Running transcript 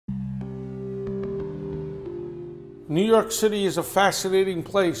New York City is a fascinating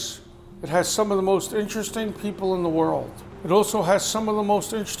place. It has some of the most interesting people in the world. It also has some of the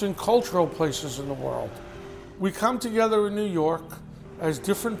most interesting cultural places in the world. We come together in New York as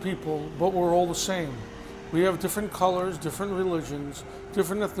different people, but we're all the same. We have different colors, different religions,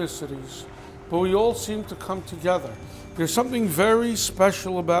 different ethnicities, but we all seem to come together. There's something very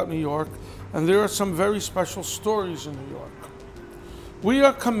special about New York, and there are some very special stories in New York. We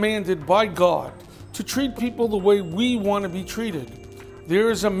are commanded by God to treat people the way we want to be treated.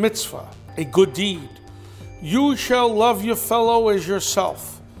 There is a mitzvah, a good deed. You shall love your fellow as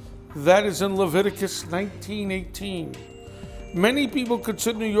yourself. That is in Leviticus 19:18. Many people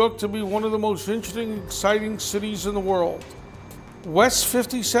consider New York to be one of the most interesting and exciting cities in the world. West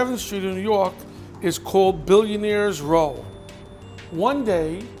 57th Street in New York is called Billionaires Row. One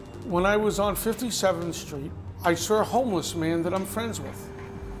day, when I was on 57th Street, I saw a homeless man that I'm friends with.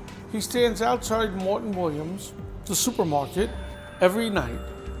 He stands outside Morton Williams, the supermarket, every night,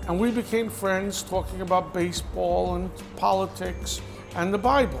 and we became friends talking about baseball and politics and the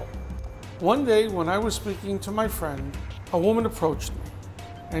Bible. One day when I was speaking to my friend, a woman approached me,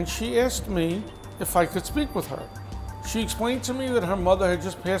 and she asked me if I could speak with her. She explained to me that her mother had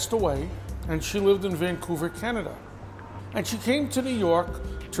just passed away, and she lived in Vancouver, Canada. And she came to New York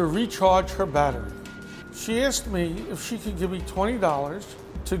to recharge her battery. She asked me if she could give me $20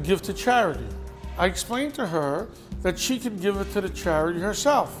 to give to charity. I explained to her that she could give it to the charity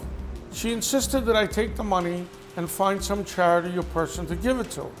herself. She insisted that I take the money and find some charity or person to give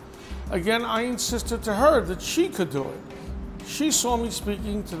it to. Again, I insisted to her that she could do it. She saw me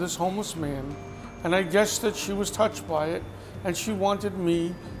speaking to this homeless man, and I guessed that she was touched by it, and she wanted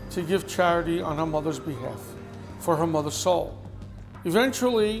me to give charity on her mother's behalf, for her mother's soul.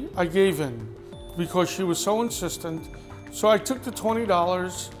 Eventually, I gave in because she was so insistent, so I took the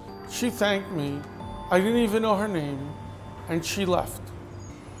 $20. She thanked me. I didn't even know her name, and she left.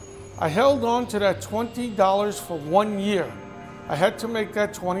 I held on to that $20 for 1 year. I had to make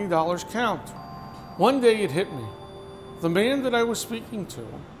that $20 count. One day it hit me. The man that I was speaking to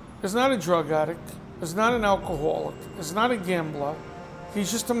is not a drug addict, is not an alcoholic, is not a gambler.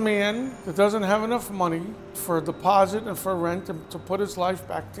 He's just a man that doesn't have enough money for a deposit and for rent and to put his life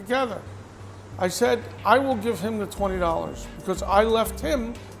back together. I said, I will give him the $20 because I left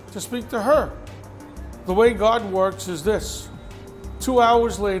him to speak to her. The way God works is this. 2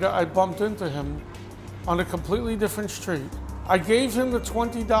 hours later, I bumped into him on a completely different street. I gave him the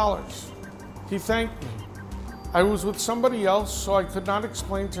 $20. He thanked me. I was with somebody else, so I could not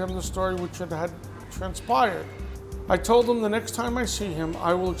explain to him the story which had transpired. I told him the next time I see him,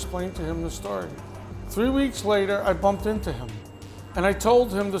 I will explain to him the story. 3 weeks later, I bumped into him, and I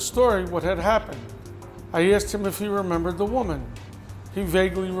told him the story, what had happened. I asked him if he remembered the woman. He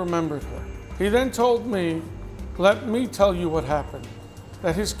vaguely remembered her. He then told me, let me tell you what happened,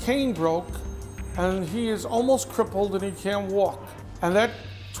 that his cane broke, and he is almost crippled and he can't walk. And that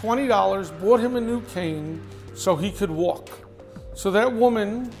 $20 bought him a new cane so he could walk. So that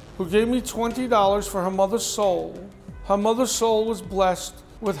woman who gave me $20 for her mother's soul was blessed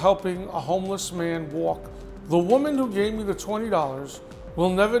with helping a homeless man walk. The woman who gave me the $20 will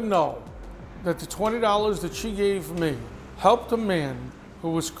never know that the $20 that she gave me helped a man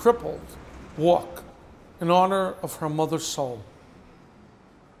who was crippled walk in honor of her mother's soul.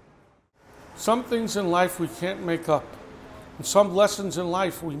 Some things in life we can't make up, and some lessons in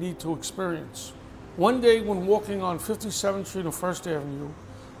life we need to experience. One day when walking on 57th Street and 1st Avenue,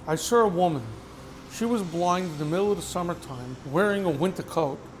 I saw a woman. She was blind in the middle of the summertime, wearing a winter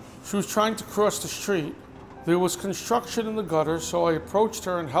coat. She was trying to cross the street. There was construction in the gutter, so I approached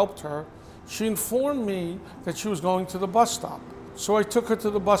her and helped her. She informed me that she was going to the bus stop, so I took her to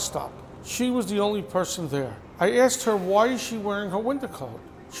the bus stop. She was the only person there. I asked her, why is she wearing her winter coat?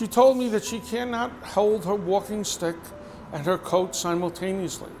 She told me that she cannot hold her walking stick and her coat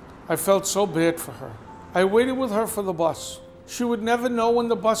simultaneously. I felt so bad for her. I waited with her for the bus. She would never know when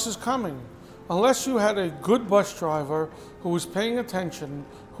the bus is coming. Unless you had a good bus driver who was paying attention,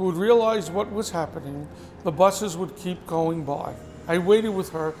 who would realize what was happening, the buses would keep going by. I waited with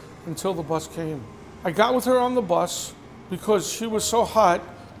her until the bus came. I got with her on the bus because she was so hot,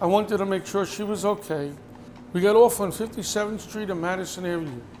 I wanted to make sure she was okay. We got off on 57th Street and Madison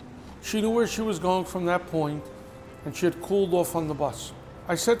Avenue. She knew where she was going from that point, and she had cooled off on the bus.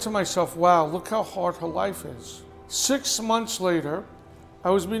 I said to myself, wow, look how hard her life is. 6 months later,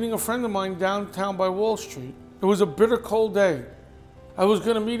 I was meeting a friend of mine downtown by Wall Street. It was a bitter cold day. I was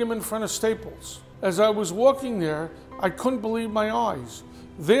going to meet him in front of Staples. As I was walking there, I couldn't believe my eyes.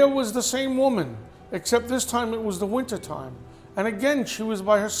 There was the same woman, except this time it was the winter time. And again, she was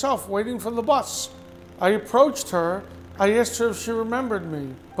by herself waiting for the bus. I approached her. I asked her if she remembered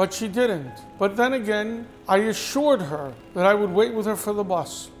me, but she didn't. But then again, I assured her that I would wait with her for the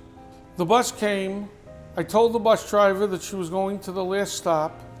bus. The bus came. I told the bus driver that she was going to the last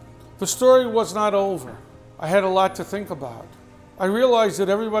stop. The story was not over. I had a lot to think about. I realized that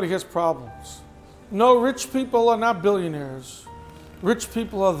everybody has problems. No, rich people are not billionaires. Rich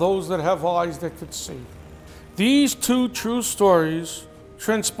people are those that have eyes that could see. These two true stories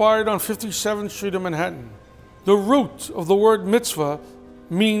transpired on 57th Street in Manhattan. The root of the word mitzvah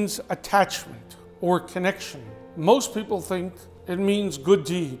means attachment or connection. Most people think it means good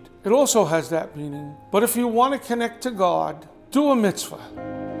deed. It also has that meaning. But if you want to connect to God, do a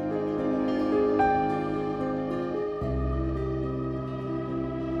mitzvah.